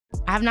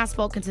I have not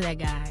spoken to that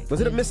guy.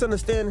 Was it a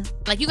misunderstanding?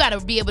 Like, you gotta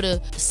be able to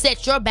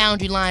set your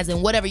boundary lines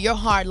and whatever your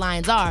hard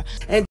lines are.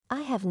 And I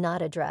have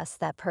not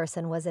addressed that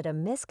person. Was it a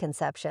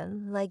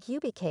misconception, like you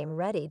became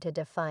ready to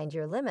define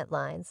your limit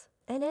lines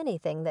and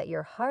anything that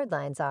your hard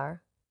lines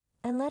are,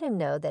 and let him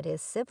know that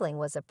his sibling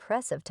was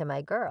oppressive to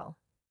my girl.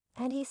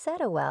 And he said,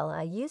 oh well,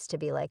 I used to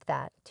be like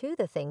that, to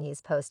the thing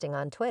he's posting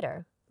on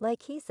Twitter.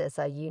 Like he's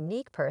a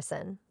unique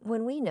person,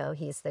 when we know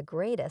he's the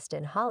greatest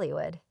in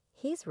Hollywood.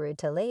 He's rude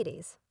to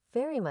ladies,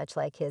 very much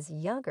like his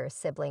younger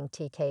sibling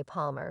TK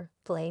Palmer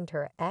blamed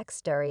her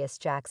ex Darius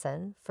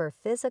Jackson for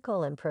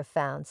physical and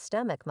profound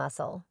stomach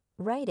muscle,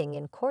 writing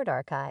in court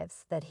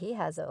archives that he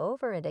has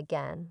over and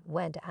again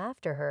went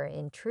after her,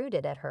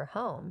 intruded at her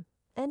home,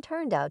 and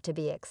turned out to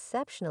be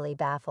exceptionally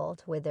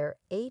baffled with their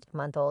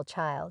 8-month-old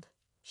child.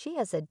 She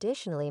has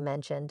additionally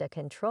mentioned a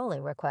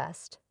controlling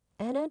request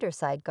and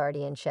underside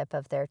guardianship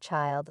of their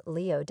child,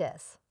 Leo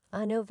Dis.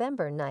 On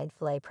November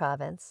 9th, Lay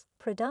Province,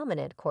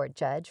 predominant court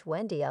judge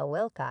Wendy L.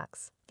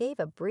 Wilcox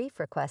gave a brief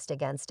request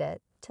against it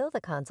till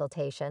the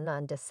consultation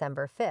on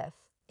December 5th.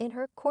 In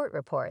her court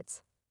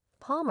reports,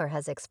 Palmer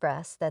has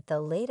expressed that the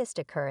latest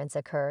occurrence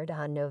occurred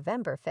on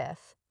November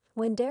 5th,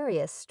 when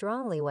Darius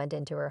strongly went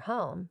into her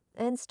home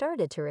and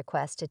started to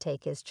request to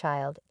take his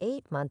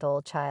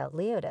 8-month-old child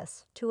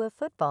Leodis to a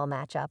football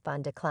matchup.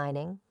 On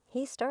declining,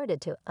 he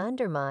started to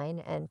undermine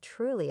and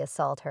truly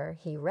assault her.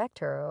 He wrecked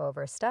her,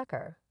 overstuck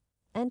her,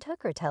 and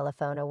took her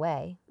telephone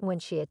away when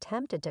she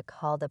attempted to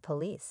call the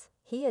police.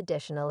 He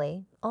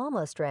additionally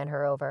almost ran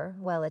her over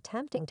while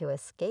attempting to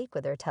escape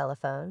with her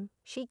telephone.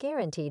 She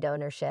guaranteed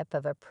ownership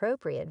of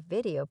appropriate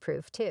video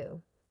proof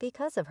too,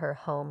 because of her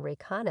home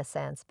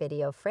reconnaissance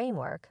video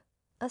framework.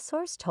 A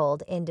source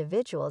told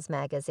Individuals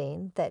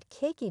magazine that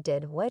Keke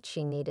did what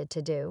she needed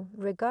to do,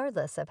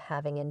 regardless of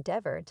having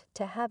endeavored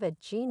to have a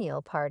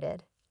genial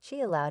parted. She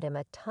allowed him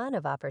a ton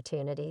of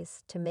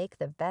opportunities to make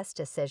the best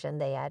decision.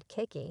 They had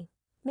Keke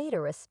made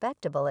a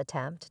respectable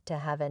attempt to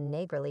have a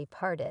neighborly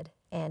parted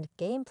and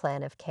game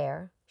plan of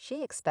care.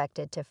 She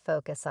expected to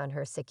focus on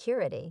her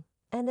security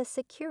and the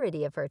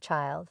security of her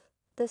child.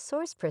 The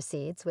source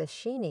proceeds with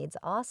she needs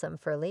awesome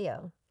for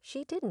Leo.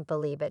 She didn't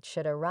believe it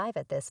should arrive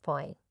at this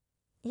point.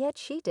 Yet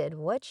she did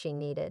what she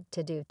needed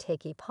to do.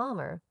 Keke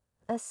Palmer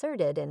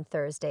asserted in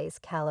Thursday's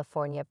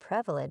California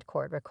prevalent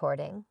court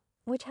recording,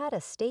 which had a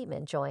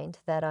statement joined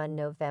that on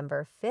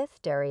November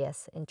 5th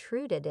Darius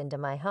intruded into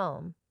my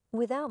home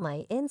without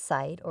my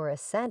insight or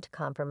assent,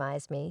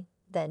 compromised me,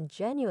 then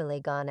genuinely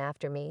gone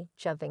after me,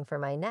 jumping for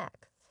my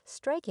neck,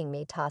 striking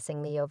me,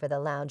 tossing me over the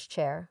lounge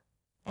chair,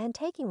 and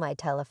taking my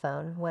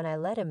telephone when I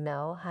let him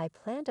know I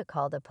planned to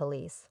call the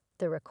police.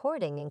 The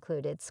recording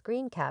included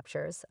screen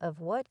captures of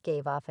what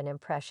gave off an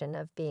impression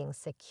of being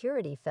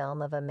security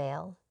film of a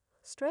male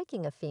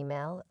striking a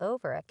female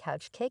over a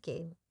couch.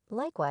 Keke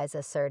likewise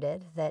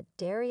asserted that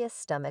Darius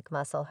stomach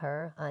muscle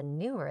her on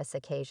numerous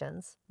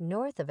occasions,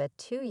 north of a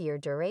 2-year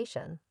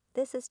duration.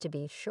 This is to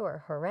be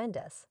sure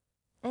horrendous,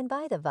 and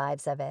by the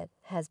vibes of it,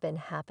 has been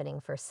happening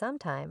for some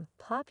time.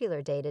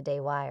 Popular Day-to-Day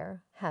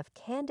Wire have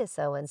Candace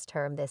Owens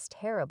term this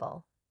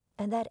terrible,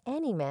 and that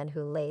any man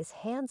who lays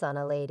hands on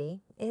a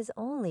lady is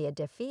only a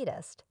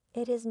defeatist.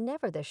 It is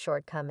never the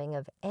shortcoming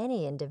of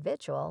any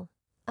individual.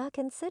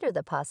 Consider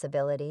the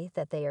possibility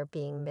that they are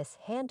being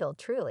mishandled.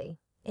 Truly,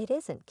 it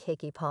isn't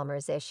Keke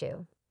Palmer's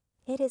issue.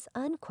 It is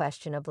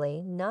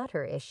unquestionably not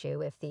her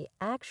issue if the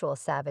actual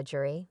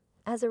savagery,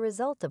 as a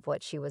result of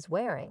what she was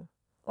wearing,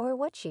 or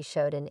what she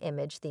showed in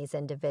image, these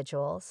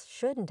individuals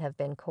shouldn't have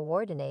been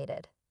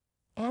coordinated.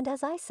 And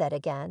as I said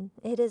again,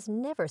 it is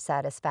never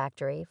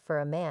satisfactory for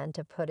a man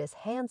to put his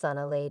hands on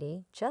a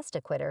lady. Just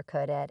a quitter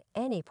could at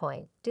any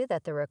point do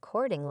that. The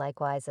recording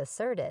likewise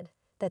asserted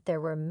that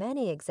there were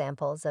many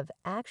examples of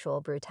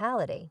actual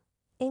brutality,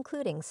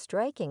 including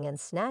striking and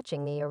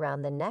snatching me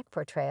around the neck,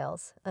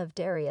 portrayals of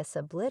Darius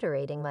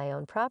obliterating my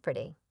own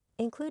property,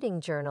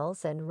 including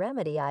journals and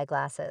remedy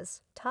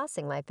eyeglasses,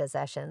 tossing my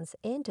possessions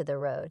into the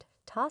road,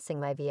 tossing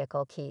my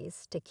vehicle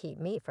keys to keep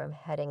me from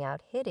heading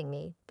out, hitting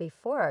me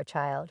before our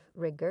child,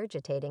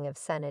 regurgitating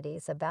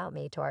obscenities about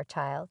me to our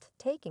child,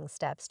 taking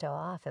steps to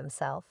off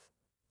himself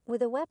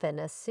with a weapon,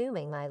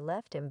 assuming I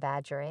left him,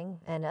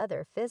 badgering, and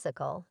other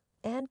physical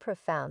and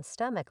profound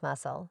stomach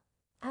muscle.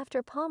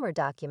 After Palmer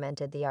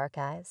documented the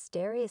archives,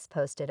 Darius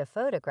posted a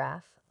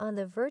photograph on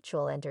the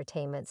virtual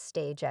entertainment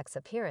stage X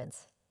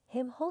appearance,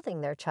 him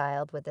holding their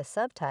child with the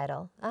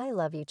subtitle, "I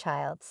love you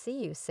child,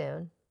 see you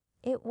soon."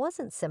 It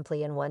wasn't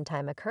simply a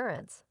one-time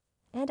occurrence,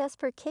 and as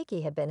per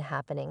Keke had been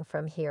happening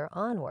from here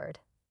onward.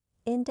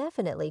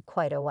 Indefinitely,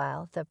 quite a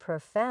while. The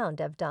profound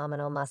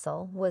abdominal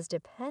muscle was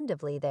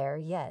dependably there,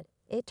 yet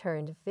it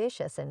turned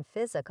vicious and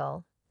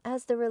physical.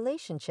 As the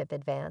relationship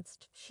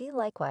advanced, she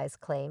likewise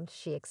claimed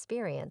she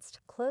experienced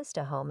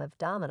close-to-home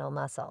abdominal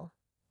muscle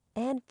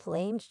and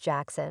blamed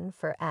Jackson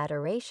for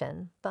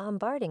adoration,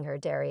 bombarding her.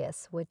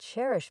 Darius would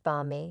cherish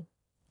bomb me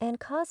and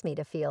cause me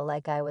to feel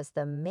like I was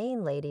the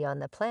main lady on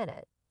the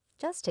planet,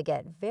 just to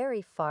get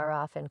very far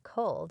off and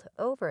cold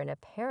over an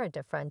apparent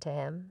affront to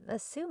him,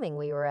 assuming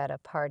we were at a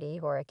party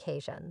or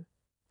occasion.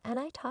 and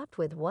I talked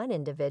with one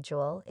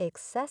individual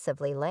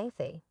excessively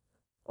lengthy.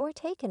 Or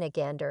taking a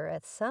gander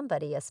at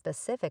somebody a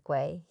specific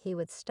way, he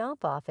would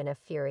stomp off in a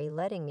fury,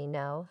 letting me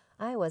know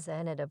I was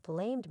Anna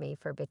blamed me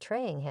for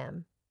betraying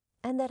him,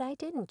 and that I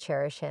didn't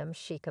cherish him.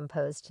 She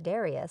composed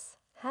Darius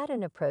had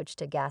an approach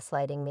to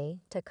gaslighting me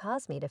to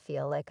cause me to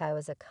feel like I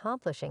was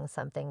accomplishing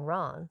something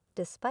wrong,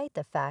 despite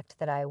the fact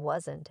that I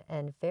wasn't,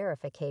 and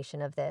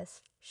verification of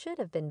this should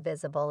have been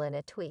visible in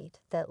a tweet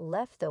that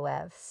left the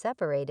web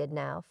separated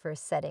now for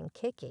setting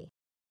Keke.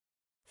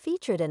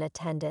 Featured in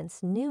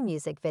attendance new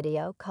music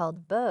video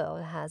called Beau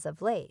has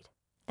of late,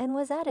 and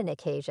was at an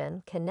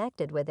occasion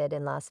connected with it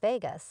in Las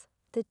Vegas.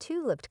 The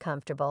two looked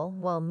comfortable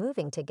while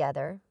moving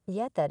together,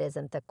 yet that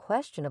isn't the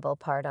questionable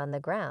part on the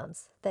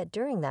grounds that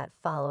during that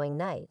following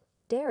night,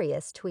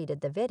 Darius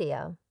tweeted the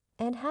video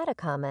and had a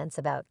comments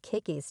about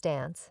Keke's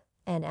dance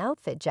and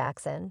outfit.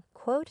 Jackson,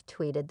 quote,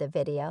 tweeted the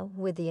video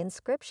with the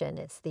inscription,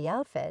 "It's the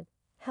outfit.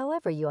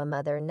 However you a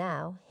mother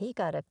now." He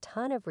got a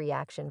ton of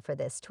reaction for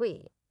this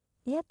tweet.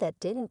 Yet that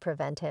didn't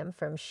prevent him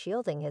from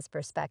shielding his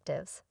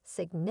perspectives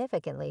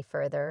significantly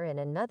further in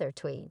another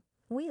tweet.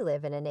 We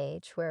live in an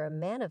age where a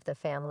man of the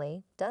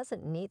family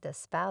doesn't need the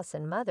spouse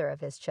and mother of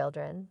his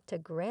children to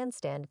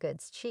grandstand good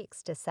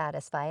cheeks to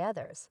satisfy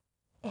others.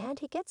 And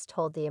he gets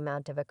told the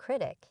amount of a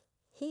critic.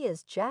 He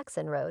is,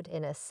 Jackson wrote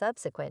in a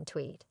subsequent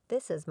tweet,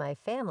 "This is my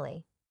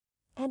family.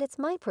 And it's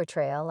my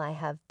portrayal. I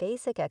have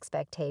basic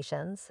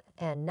expectations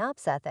and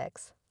NOPS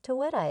ethics. To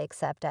what I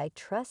accept, I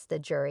trust the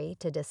jury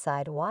to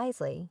decide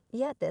wisely."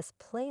 Yet this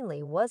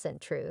plainly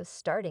wasn't true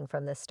starting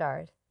from the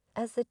start,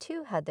 as the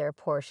two had their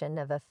portion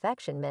of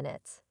affection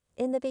minutes.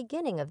 In the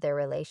beginning of their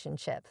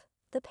relationship,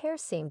 the pair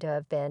seemed to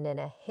have been in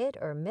a hit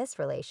or miss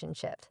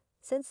relationship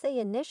since they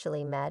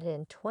initially met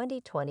in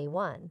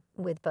 2021,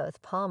 with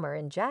both Palmer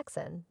and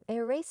Jackson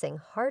erasing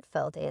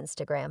heartfelt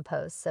Instagram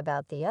posts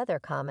about the other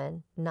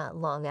common. Not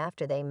long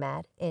after they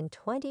met in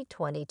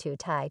 2022,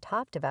 Ty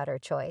talked about her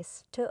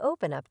choice to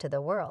open up to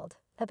the world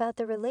about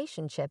the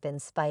relationship in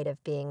spite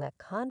of being a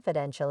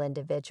confidential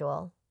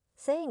individual,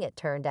 saying it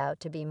turned out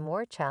to be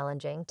more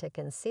challenging to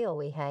conceal.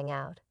 "We hang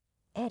out,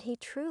 and he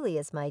truly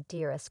is my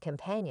dearest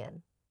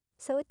companion.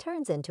 So it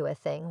turns into a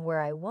thing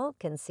where I won't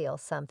conceal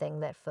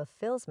something that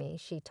fulfills me,"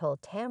 she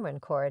told Tamron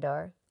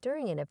Corridor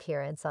during an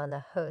appearance on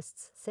the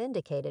host's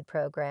syndicated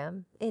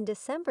program. In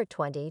December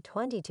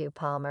 2022,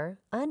 Palmer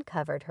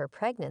uncovered her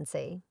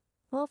pregnancy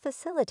while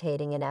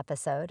facilitating an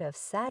episode of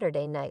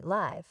Saturday Night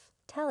Live,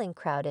 telling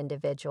crowd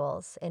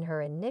individuals in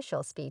her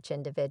initial speech,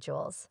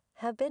 "Individuals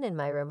have been in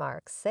my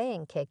remarks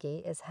saying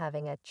Keke is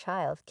having a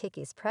child.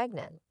 Keke's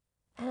pregnant.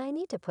 And I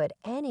need to put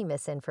any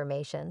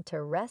misinformation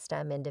to rest.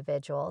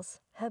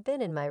 Individuals have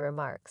been in my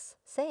remarks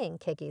saying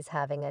Keke's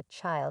having a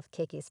child.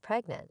 Keke's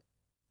pregnant.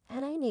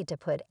 And I need to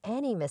put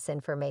any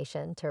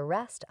misinformation to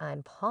rest.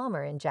 I'm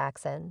Palmer and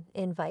Jackson.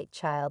 Invite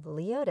child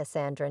Leota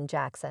Sandran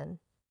Jackson."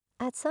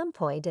 At some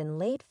point in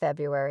late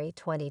February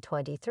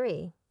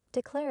 2023,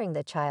 declaring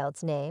the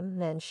child's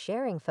name and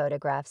sharing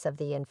photographs of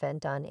the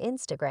infant on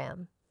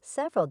Instagram.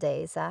 Several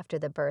days after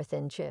the birth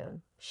in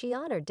June, she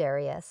honored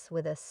Darius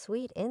with a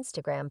sweet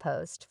Instagram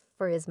post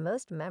for his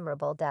most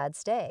memorable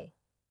Dad's Day,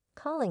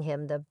 calling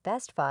him the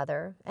best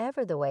father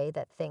ever. The way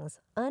that things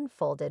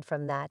unfolded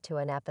from that to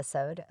an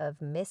episode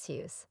of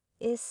misuse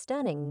is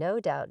stunning, no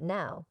doubt.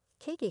 Now,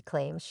 Keke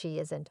claims she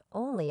isn't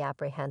only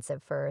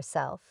apprehensive for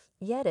herself,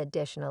 yet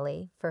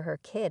additionally for her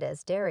kid,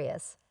 as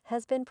Darius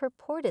has been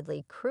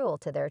purportedly cruel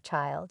to their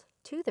child.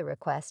 To the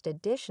request,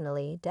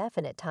 additionally,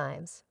 definite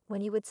times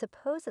when he would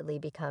supposedly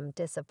become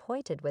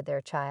disappointed with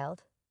their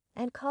child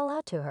and call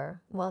out to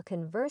her while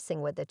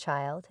conversing with the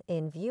child.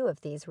 In view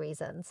of these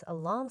reasons,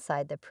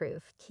 alongside the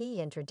proof he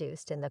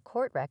introduced in the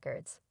court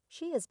records,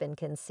 she has been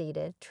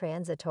conceded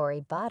transitory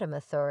bottom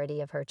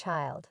authority of her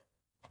child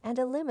and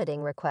a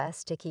limiting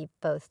request to keep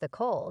both the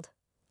cold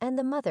and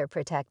the mother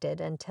protected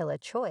until a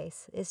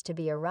choice is to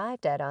be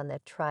arrived at on the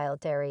trial.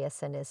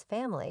 Darius and his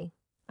family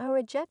are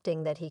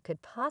rejecting that he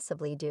could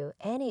possibly do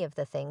any of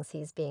the things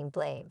he's being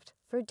blamed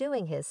for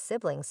doing. His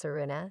sibling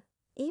Saruna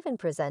even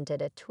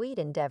presented a tweet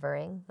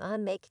endeavoring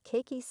on make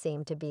Keke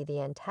seem to be the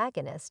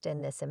antagonist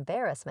in this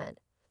embarrassment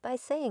by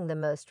saying the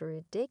most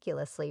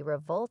ridiculously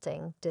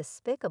revolting,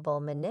 despicable,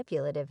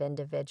 manipulative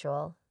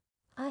individual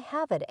I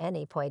have at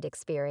any point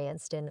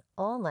experienced in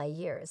all my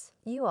years.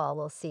 You all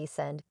will see.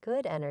 Send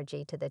good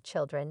energy to the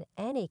children.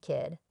 Any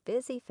kid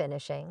busy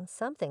finishing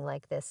something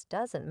like this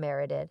doesn't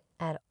merit it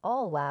at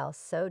all. Wow,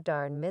 so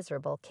darn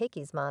miserable.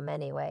 Keke's mom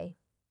anyway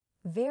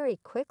very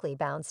quickly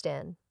bounced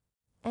in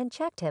and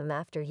checked him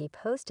after he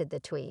posted the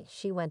tweet.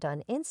 She went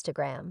on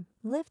Instagram,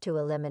 live to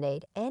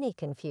eliminate any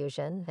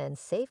confusion and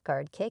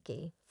safeguard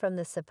Keke from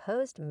the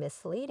supposed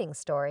misleading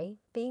story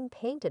being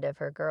painted of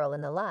her girl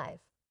in the live.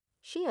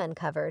 She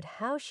uncovered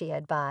how she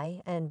had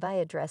by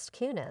addressed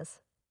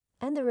Kunas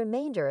and the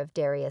remainder of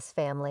Darius'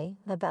 family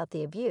about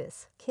the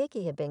abuse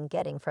Keke had been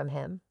getting from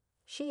him.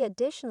 She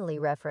additionally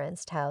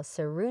referenced how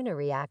Saruna's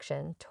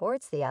reaction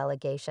towards the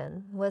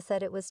allegation was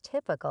that it was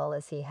typical,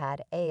 as he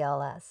had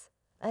ALS,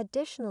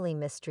 additionally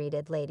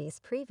mistreated ladies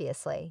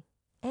previously,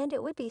 and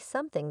it would be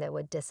something that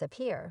would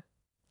disappear,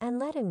 and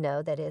let him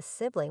know that his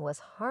sibling was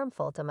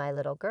harmful to my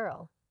little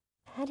girl.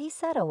 And he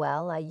said, oh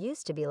well, I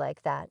used to be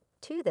like that,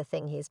 to the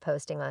thing he's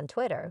posting on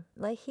Twitter,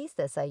 like he's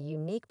this a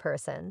unique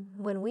person,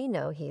 when we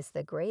know he's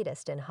the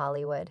greatest in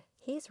Hollywood.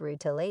 He's rude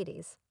to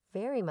ladies,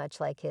 very much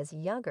like his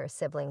younger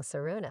sibling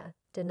Saruna,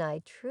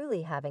 denied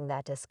truly having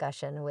that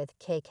discussion with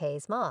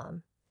Keke's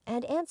mom,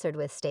 and answered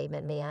with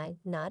statement me I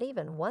not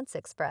even once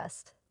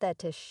expressed that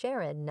to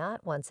Sharon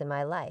not once in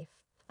my life.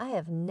 I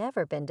have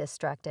never been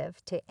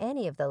destructive to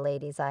any of the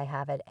ladies I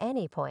have at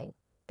any point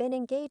been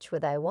engaged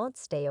with. I won't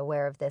stay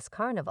aware of this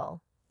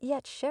carnival.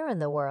 Yet Sharon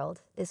the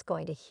world is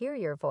going to hear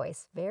your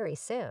voice very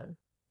soon.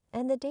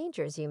 And the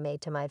dangers you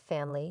made to my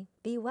family,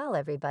 be well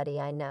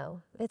everybody. I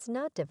know it's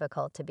not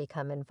difficult to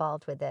become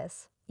involved with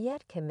this,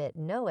 yet commit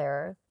no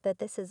error that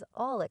this is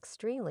all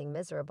extremely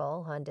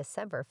miserable on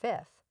December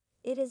 5th.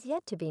 It is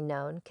yet to be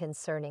known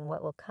concerning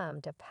what will come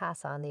to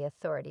pass on the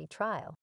authority trial.